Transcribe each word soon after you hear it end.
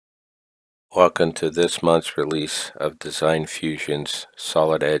Welcome to this month's release of Design Fusion's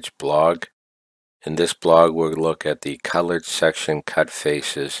Solid Edge blog. In this blog, we'll look at the colored section cut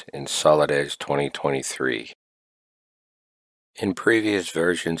faces in Solid Edge 2023. In previous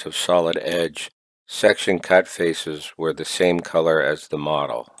versions of Solid Edge, section cut faces were the same color as the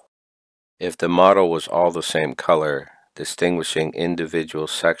model. If the model was all the same color, distinguishing individual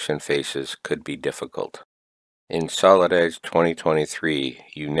section faces could be difficult. In Solid Edge 2023,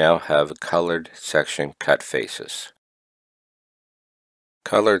 you now have colored section cut faces.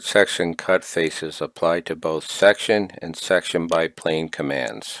 Colored section cut faces apply to both section and section by plane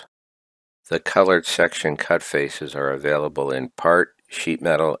commands. The colored section cut faces are available in part, sheet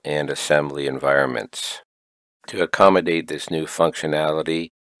metal, and assembly environments. To accommodate this new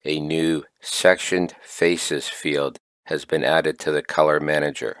functionality, a new Sectioned Faces field has been added to the Color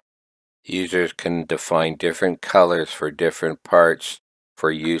Manager. Users can define different colors for different parts for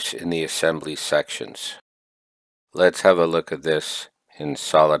use in the assembly sections. Let's have a look at this in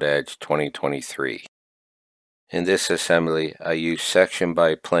Solid Edge 2023. In this assembly, I use section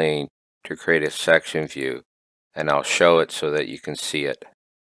by plane to create a section view, and I'll show it so that you can see it.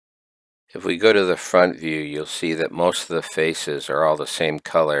 If we go to the front view, you'll see that most of the faces are all the same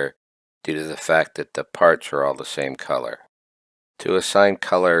color due to the fact that the parts are all the same color. To assign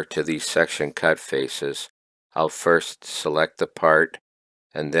color to these section cut faces, I'll first select the part,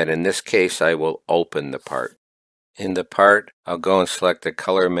 and then in this case I will open the part. In the part, I'll go and select the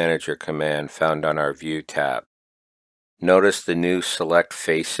Color Manager command found on our View tab. Notice the new Select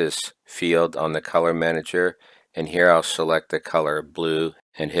Faces field on the Color Manager, and here I'll select the color blue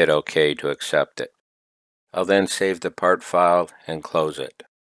and hit OK to accept it. I'll then save the part file and close it.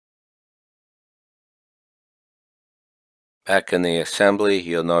 Back in the assembly,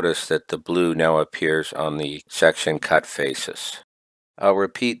 you'll notice that the blue now appears on the section cut faces. I'll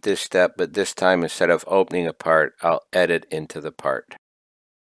repeat this step, but this time instead of opening a part, I'll edit into the part.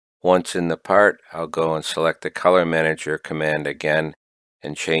 Once in the part, I'll go and select the Color Manager command again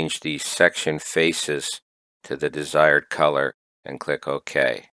and change the section faces to the desired color and click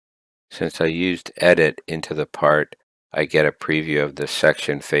OK. Since I used edit into the part, I get a preview of the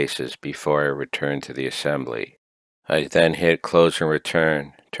section faces before I return to the assembly. I then hit close and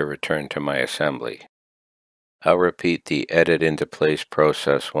return to my assembly. I'll repeat the edit into place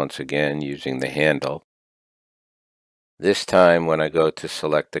process once again using the handle. This time when I go to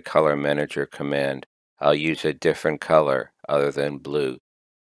select the Color Manager command, I'll use a different color other than blue.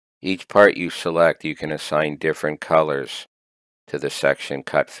 Each part you select, you can assign different colors to the section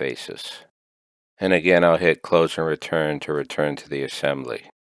cut faces. And again, I'll hit close and return to the assembly.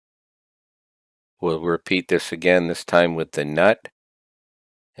 We'll repeat this again, this time with the nut,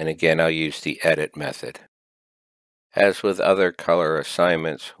 and again I'll use the edit method. As with other color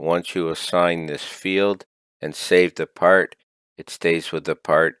assignments, once you assign this field and save the part, it stays with the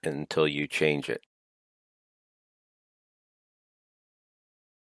part until you change it.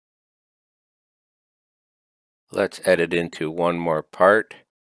 Let's edit into one more part.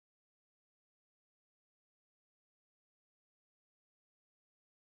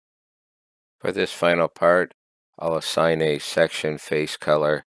 For this final part, I'll assign a section face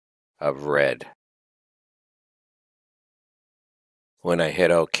color of red. When I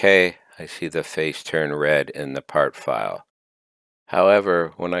hit OK, I see the face turn red in the part file.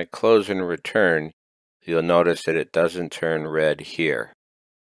 However, when I close and return, you'll notice that it doesn't turn red here.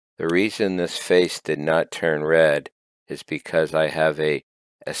 The reason this face did not turn red is because I have a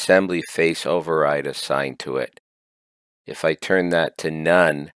assembly face override assigned to it. If I turn that to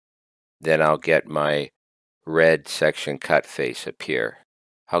none, then I'll get my red section cut face appear.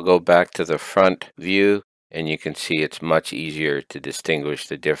 I'll go back to the front view, and you can see it's much easier to distinguish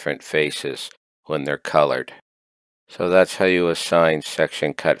the different faces when they're colored. So that's how you assign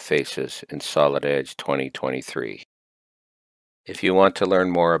section cut faces in Solid Edge 2023. If you want to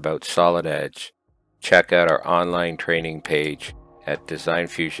learn more about Solid Edge, check out our online training page at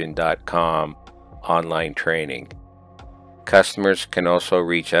designfusion.com online training. Customers can also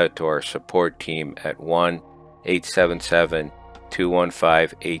reach out to our support team at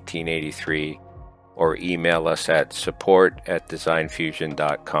 1-877-215-1883 or email us at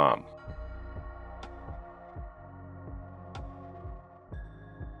support@designfusion.com.